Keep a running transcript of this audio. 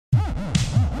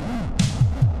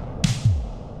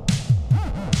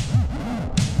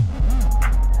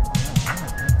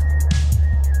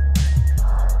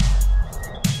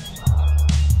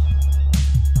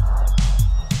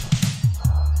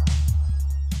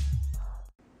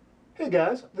Hey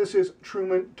guys, this is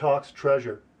Truman Talks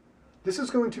Treasure. This is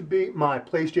going to be my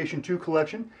PlayStation 2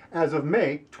 collection as of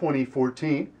May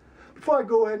 2014. Before I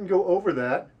go ahead and go over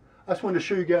that, I just wanted to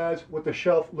show you guys what the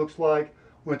shelf looks like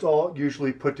when it's all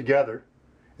usually put together.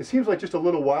 It seems like just a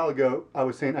little while ago I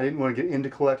was saying I didn't want to get into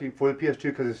collecting for the PS2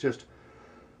 because it's just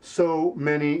so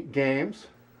many games.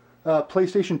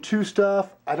 PlayStation 2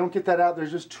 stuff, I don't get that out.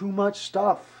 There's just too much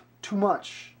stuff. Too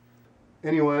much.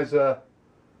 Anyways,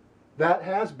 that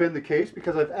has been the case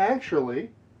because I've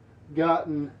actually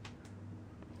gotten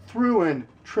through and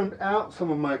trimmed out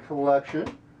some of my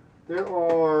collection. There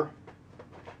are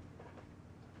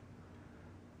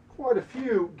quite a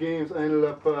few games I ended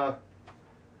up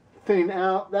thinning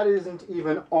out. That isn't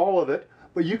even all of it,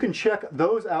 but you can check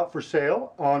those out for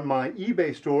sale on my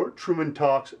eBay store,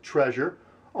 TrumanTalksTreasure,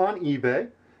 on eBay.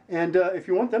 And if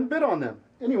you want them, bid on them.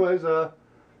 Anyways,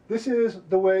 this is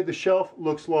the way the shelf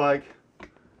looks like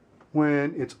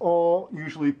when it's all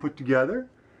usually put together.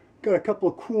 Got a couple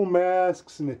of cool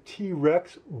masks and a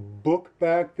T-Rex book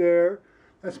back there.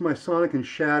 That's my Sonic and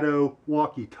Shadow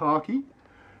walkie-talkie.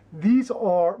 These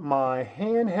are my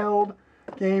handheld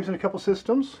games in a couple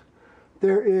systems.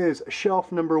 There is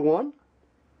shelf number 1.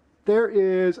 There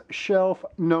is shelf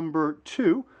number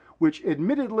 2, which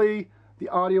admittedly the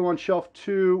audio on shelf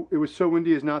 2, it was so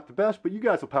windy, is not the best, but you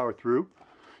guys will power through.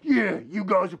 Yeah, you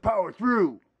guys will power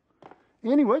through.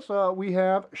 Anyways, we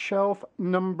have shelf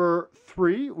number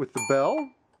 3 with the bell.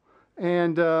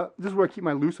 And this is where I keep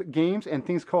my loose games and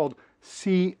things called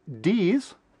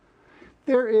CDs.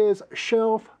 There is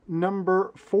shelf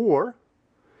number 4.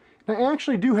 And I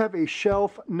actually do have a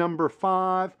shelf number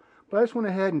 5, but I just went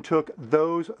ahead and took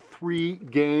those 3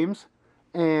 games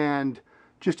and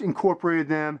just incorporated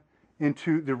them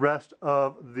into the rest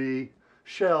of the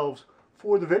shelves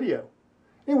for the video.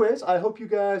 Anyways, I hope you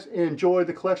guys enjoyed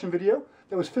the collection video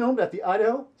that was filmed at the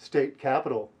Idaho State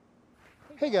Capitol.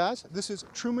 Hey guys, this is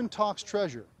Truman Talks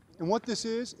Treasure, and what this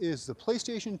is the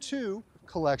PlayStation 2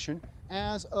 collection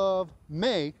as of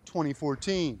May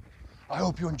 2014. I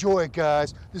hope you enjoy it,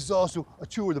 guys. This is also a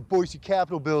tour of the Boise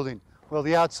Capitol building. Well,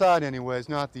 the outside anyways,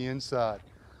 not the inside.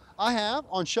 I have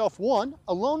on shelf 1,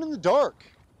 Alone in the Dark.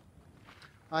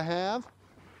 I have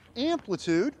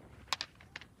Amplitude.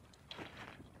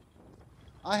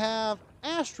 I have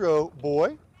Astro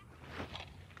Boy.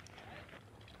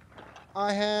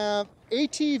 I have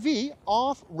ATV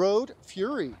Off-Road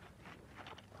Fury.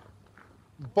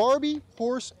 Barbie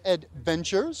Horse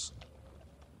Adventures.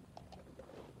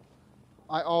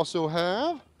 I also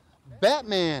have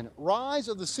Batman Rise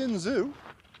of the Sin Tzu.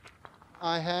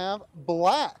 I have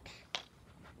Black.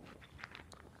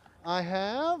 I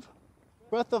have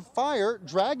Breath of Fire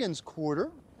Dragon's Quarter.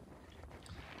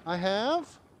 I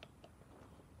have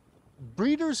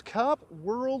Breeders' Cup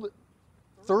World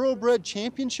Thoroughbred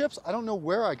Championships. I don't know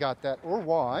where I got that or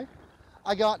why.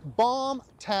 I got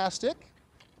Bombtastic.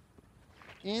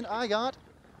 And I got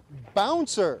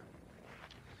Bouncer.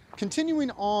 Continuing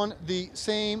on the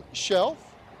same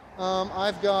shelf,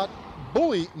 I've got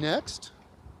Bully next.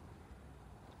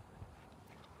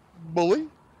 Bully.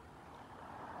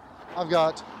 I've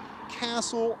got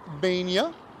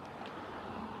Castlevania.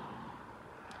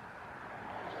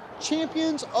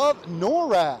 Champions of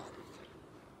Norath.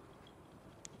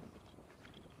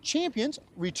 Champions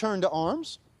Return to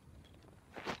Arms.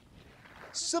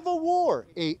 Civil War,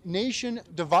 A Nation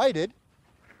Divided.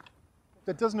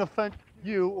 That doesn't affect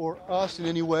you or us in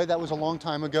any way. That was a long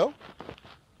time ago.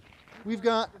 We've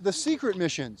got The Secret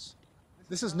Missions.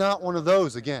 This is not one of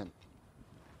those again.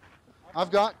 I've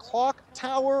got Clock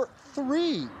Tower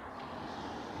 3.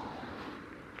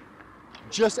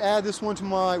 Just add this one to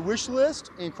my wish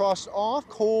list and cross it off.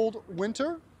 Cold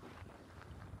Winter.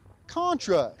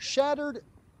 Contra, Shattered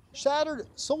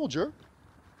Soldier.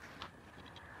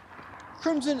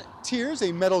 Crimson Tears,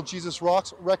 a Metal Jesus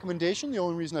Rocks recommendation, the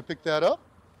only reason I picked that up.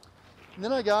 And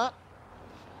then I got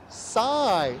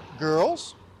Psy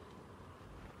Girls.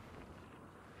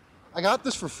 I got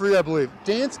this for free, I believe.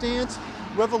 Dance Dance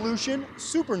Revolution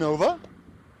Supernova.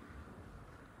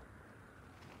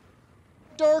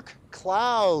 Dark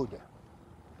Cloud.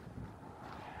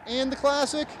 And the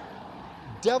classic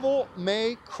Devil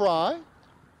May Cry.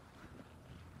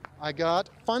 I got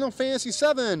Final Fantasy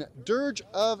VII, Dirge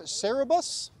of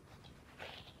Cerberus.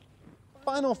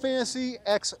 Final Fantasy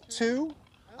X2.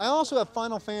 I also have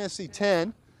Final Fantasy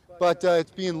X, but it's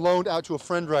being loaned out to a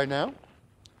friend right now.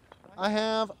 I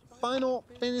have Final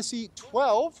Fantasy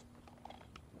XII.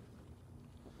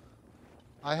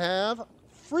 I have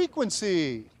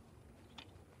Frequency.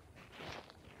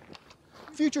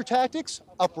 Future Tactics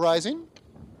Uprising.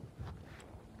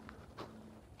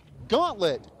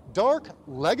 Gauntlet Dark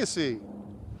Legacy,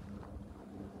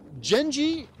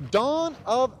 Genji, Dawn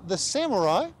of the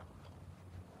Samurai.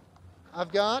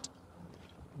 I've got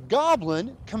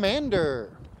Goblin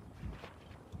Commander,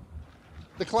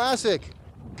 the classic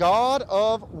God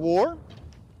of War,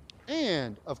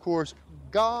 and of course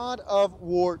God of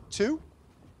War 2.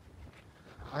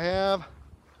 I have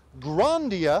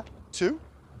Grandia 2.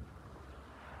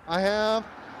 I have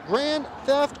Grand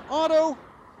Theft Auto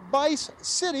Vice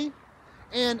City.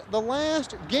 And the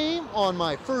last game on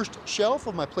my first shelf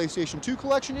of my PlayStation 2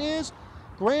 collection is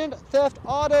Grand Theft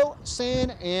Auto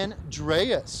San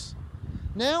Andreas.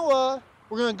 Now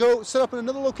we're going to go set up in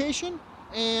another location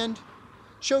and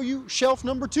show you shelf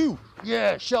number 2.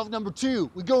 Yeah, shelf number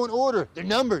 2. We go in order. They're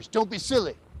numbers. Don't be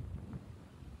silly.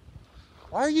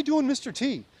 Why are you doing Mr.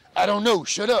 T? I don't know.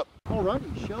 Shut up.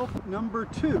 Alrighty, shelf number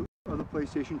 2 of the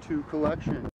PlayStation 2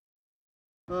 collection.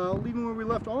 Leaving where we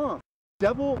left off.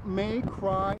 Devil May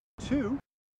Cry 2,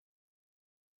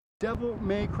 Devil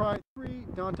May Cry 3,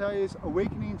 Dante's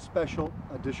Awakening Special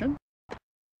Edition.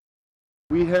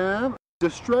 We have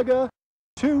Destrega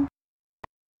 2.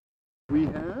 We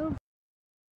have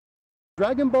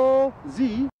Dragon Ball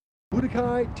Z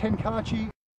Budokai Tenkaichi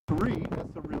 3.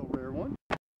 That's the real rare one.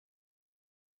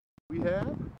 We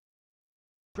have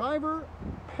Driver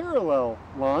Parallel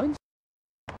Lines.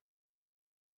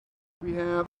 We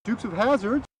have Dukes of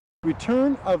Hazzard,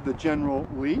 Return of the General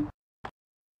Lee.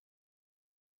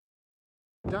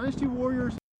 Dynasty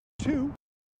Warriors 2.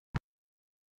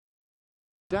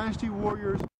 Dynasty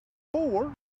Warriors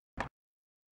 4.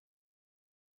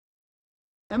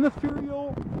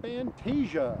 Ethereal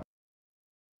Fantasia.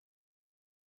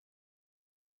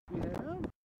 We have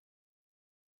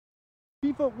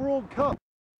FIFA World Cup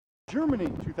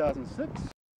Germany 2006.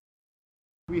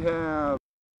 We have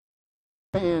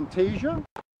Fantasia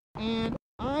and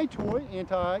iToy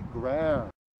Anti-Grav.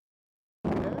 We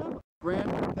have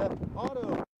Grand Theft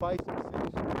Auto Vice City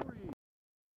Stories.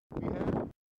 We have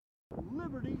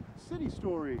Liberty City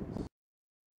Stories.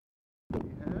 We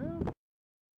have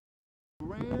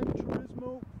Gran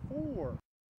Turismo 4.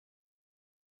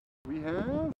 We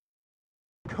have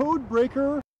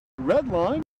Codebreaker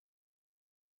Redline.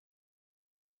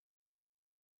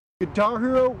 Guitar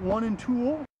Hero 1 and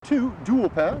 2 Dual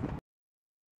Pack.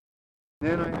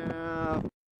 Then I have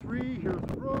 3 Heroes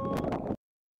of Rock,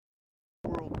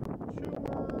 World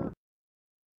Tour,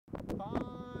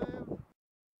 5,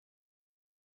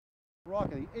 Rock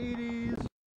of the 80s,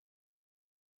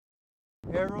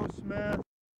 Aerosmith,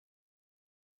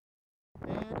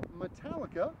 and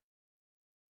Metallica.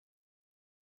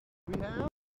 We have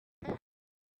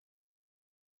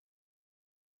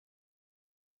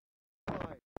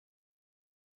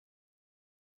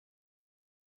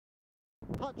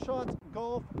Hot Shots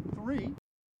Golf 3,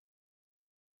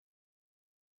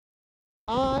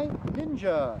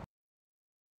 Ninja,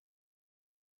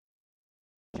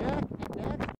 Jack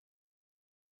and Dax,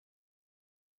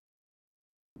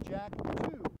 Jack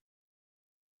 2,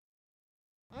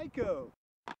 Ico,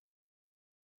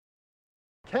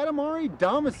 Katamari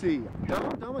Damacy,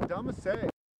 Damacy.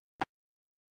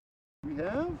 We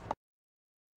have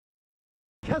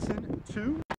Kessen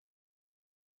 2,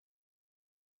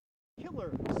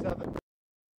 Killer 7.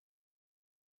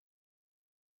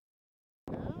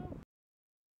 We have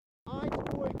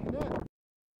iToy Connect,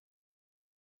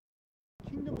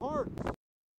 Kingdom Hearts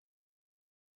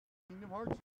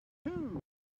 2,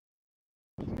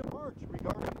 Kingdom Hearts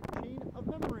Regarding Chain of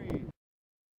Memory.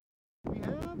 We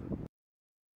have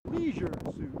Leisure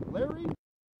Suit Larry.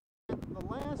 And the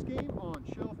last game on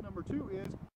shelf number 2 is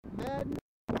Madden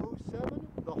 07,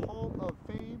 the Hall of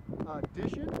Fame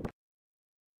Edition.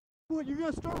 What, you're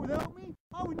gonna start without me?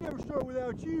 I would never start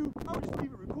without you. I would just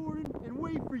leave it recorded and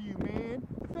wait for you, man.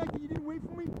 The fact that you didn't wait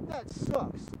for me, that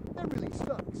sucks. That really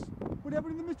sucks. What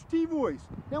happened to the Mr. T voice?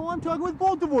 Now I'm talking with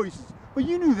both the voices. But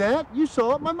you knew that. You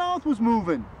saw it. My mouth was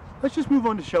moving. Let's just move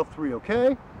on to shelf 3,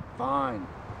 okay? Fine.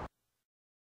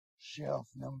 Shelf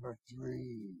number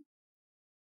 3.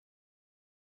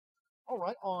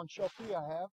 Alright, on shelf 3 I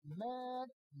have Mad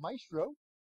Maestro,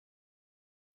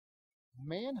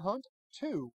 Manhunt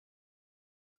 2,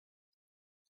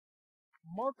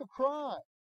 Mark of Cry,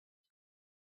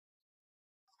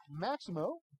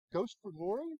 Maximo, Ghost for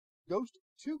Glory, Ghost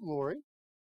to Glory,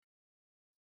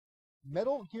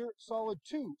 Metal Gear Solid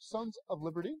 2, Sons of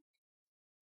Liberty,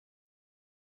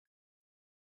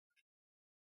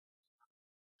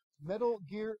 Metal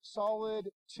Gear Solid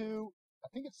 2, I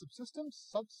think it's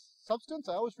Substance?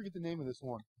 I always forget the name of this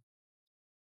one.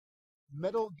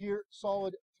 Metal Gear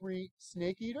Solid 3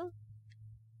 Snake Eater,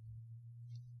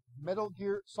 Metal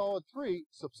Gear Solid 3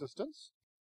 Subsistence,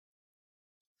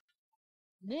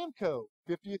 Namco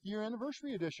 50th Year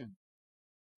Anniversary Edition.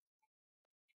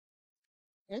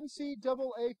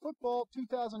 NCAA Football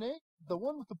 2008, the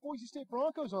one with the Boise State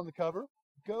Broncos on the cover.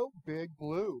 Go Big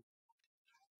Blue.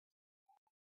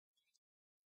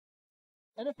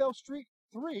 NFL Street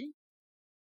 3,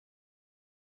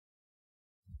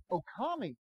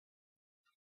 Okami.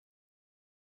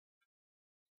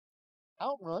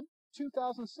 Outrun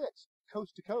 2006,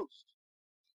 Coast to Coast.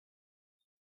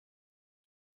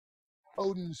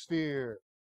 Odin Sphere.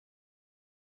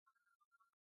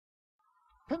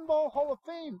 Pinball Hall of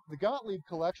Fame, the Gottlieb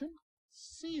Collection,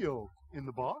 sealed in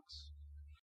the box.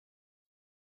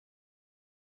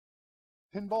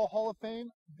 Pinball Hall of Fame,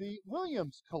 the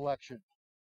Williams Collection.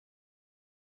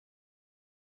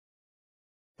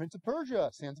 Prince of Persia,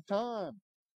 Sands of Time.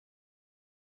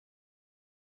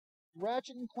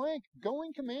 Ratchet and Clank,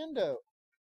 Going Commando.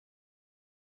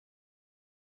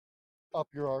 Up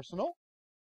Your Arsenal.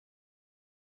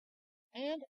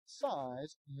 And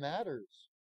Size Matters.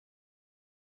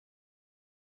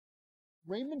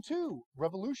 Rayman 2,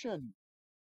 Revolution.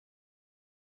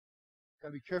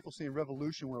 Gotta be careful saying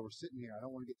Revolution where we're sitting here. I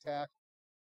don't want to get tackled.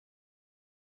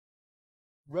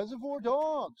 Reservoir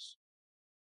Dogs.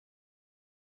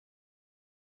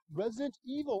 Resident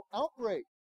Evil Outbreak.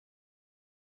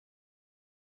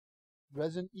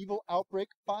 Resident Evil Outbreak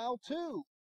File 2.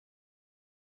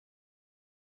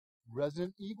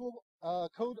 Resident Evil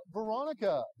Code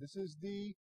Veronica. This is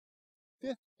the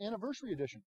 5th anniversary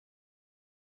edition.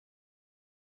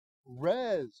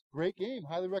 Rez, great game.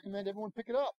 Highly recommend everyone pick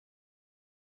it up.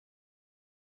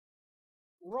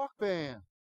 Rock Band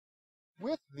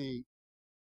with the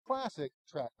classic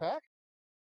track pack.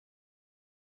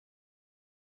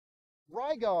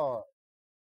 Rygar.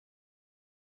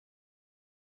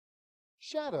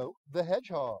 Shadow the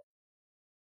Hedgehog.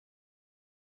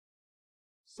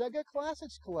 Sega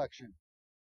Classics Collection.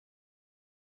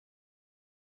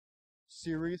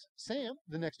 Serious Sam,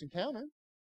 The Next Encounter.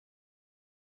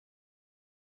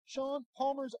 Sean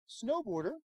Palmer's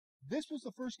Snowboarder. This was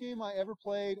the first game I ever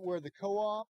played where the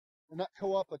co-op, or not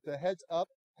co-op, but the heads up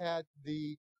had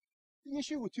the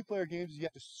issue with two-player games is you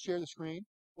have to share the screen.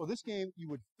 Well, this game, you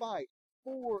would fight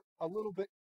for a little bit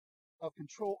of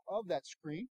control of that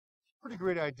screen. Pretty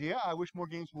great idea. I wish more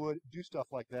games would do stuff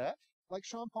like that, like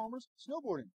Sean Palmer's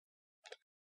Snowboarding.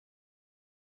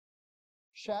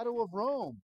 Shadow of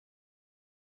Rome.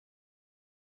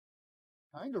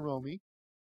 Kinda Romy.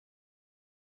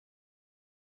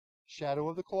 Shadow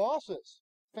of the Colossus.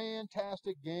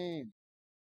 Fantastic game.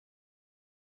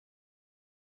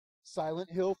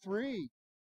 Silent Hill 3.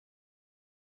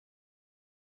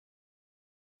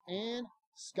 And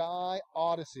Sky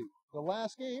Odyssey, the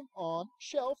last game on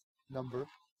shelf number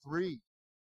 3.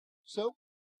 So,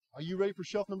 are you ready for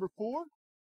shelf number 4?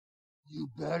 You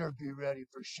better be ready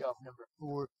for shelf number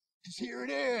 4, because here it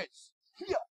is.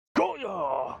 Yeah. Go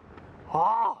ya!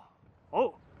 Ah!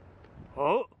 Oh!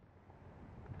 Oh!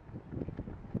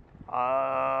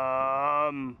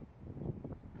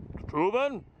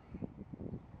 Truman?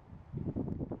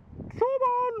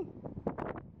 Truman!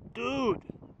 Dude!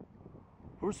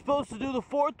 We're supposed to do the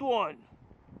 4th one!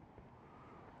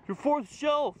 Your 4th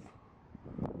shelf!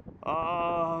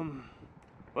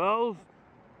 Well,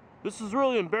 this is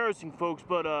really embarrassing, folks,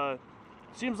 but,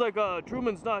 seems like,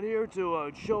 Truman's not here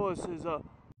to, show us his,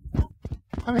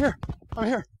 I'm here.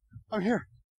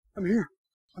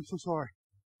 I'm so sorry.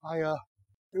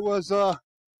 It was, an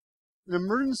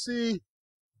emergency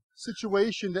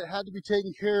situation that had to be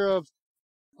taken care of,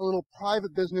 a little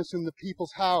private business in the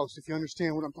people's house, if you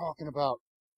understand what I'm talking about.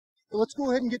 So let's go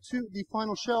ahead and get to the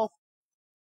final shelf,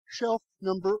 shelf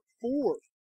number 4.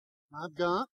 I've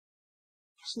got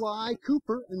Sly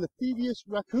Cooper and the Thievius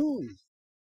Raccoons.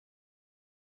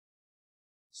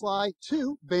 Sly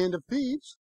 2, Band of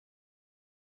Thieves.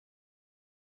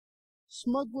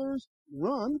 Smuggler's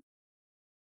Run.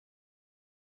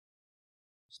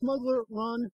 Smuggler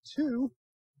Run 2,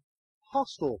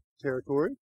 Hostile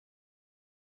Territory.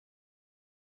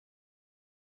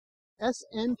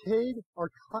 SNK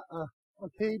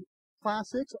Arcade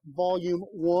Classics Volume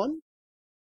 1.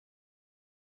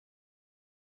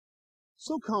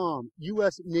 SOCOM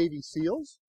U.S. Navy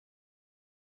SEALs.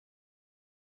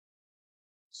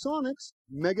 Sonic's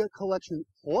Mega Collection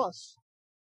Plus.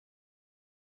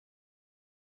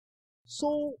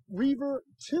 Soul Reaver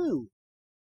 2.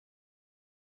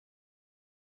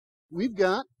 We've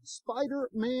got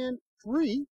Spider-Man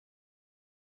 3.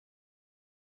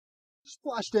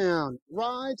 Splashdown,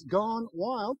 Rides Gone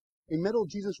Wild, a Metal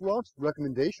Jesus Rocks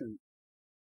recommendation.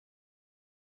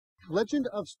 Legend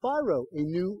of Spyro, A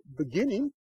New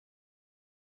Beginning.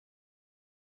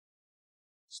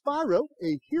 Spyro,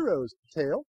 A Hero's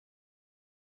Tale.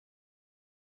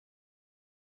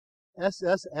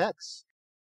 SSX.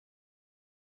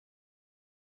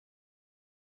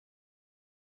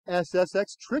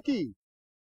 SSX Tricky.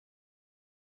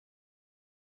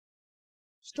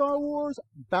 Star Wars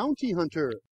Bounty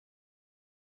Hunter.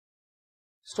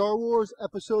 Star Wars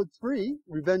Episode 3,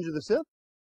 Revenge of the Sith.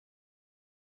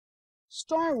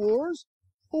 Star Wars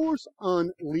Force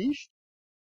Unleashed.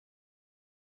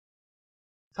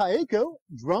 Taeko,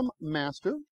 Drum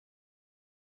Master.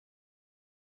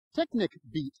 Technic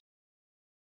Beat.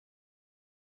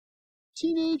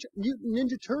 Teenage Mutant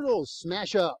Ninja Turtles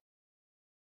Smash Up.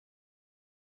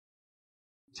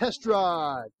 Test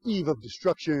Drive, Eve of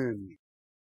Destruction.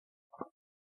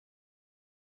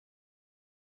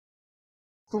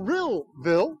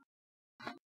 Thrillville.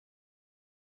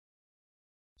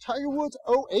 Tiger Woods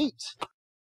 08,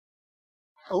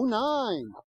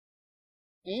 09,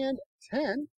 and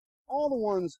 10. All the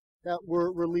ones that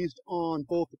were released on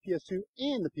both the PS2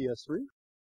 and the PS3.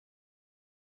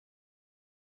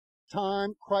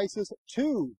 Time Crisis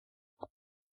 2.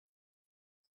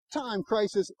 Time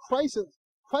Crisis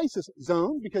Crisis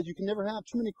Zone, because you can never have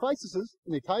too many crises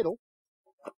in a title.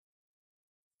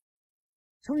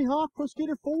 Tony Hawk Pro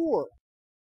Skater 4.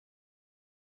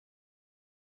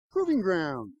 Proving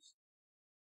Grounds.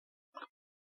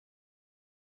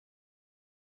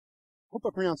 Hope I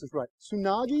pronounced this right.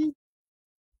 Tsunagi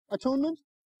Atonement.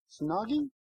 Tsunagi.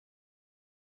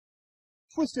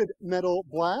 Twisted Metal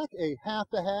Black, a half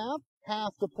to have,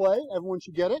 half to play. Everyone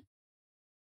should get it.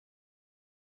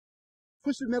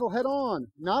 Twisted Metal Head On,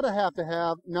 not a half to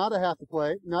have, not a half to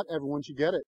play. Not everyone should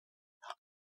get it.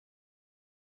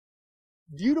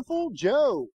 Beautiful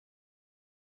Joe.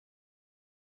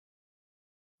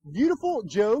 Beautiful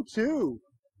Joe 2.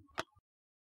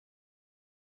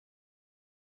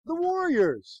 The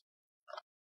Warriors.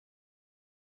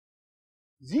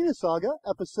 Xenosaga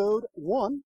Episode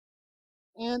 1.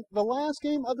 And the last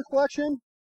game of the collection,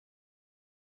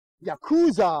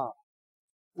 Yakuza.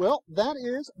 Well, that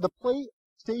is the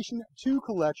PlayStation 2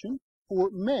 collection for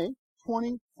May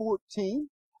 2014.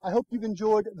 I hope you've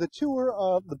enjoyed the tour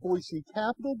of the Boise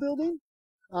Capitol building.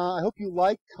 I hope you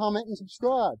like, comment, and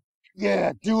subscribe.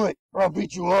 Yeah, do it, or I'll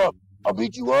beat you up. I'll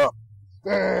beat you up.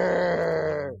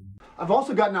 I've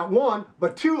also got not one,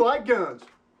 but two light guns.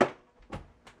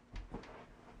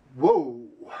 Whoa.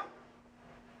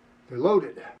 They're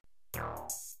loaded.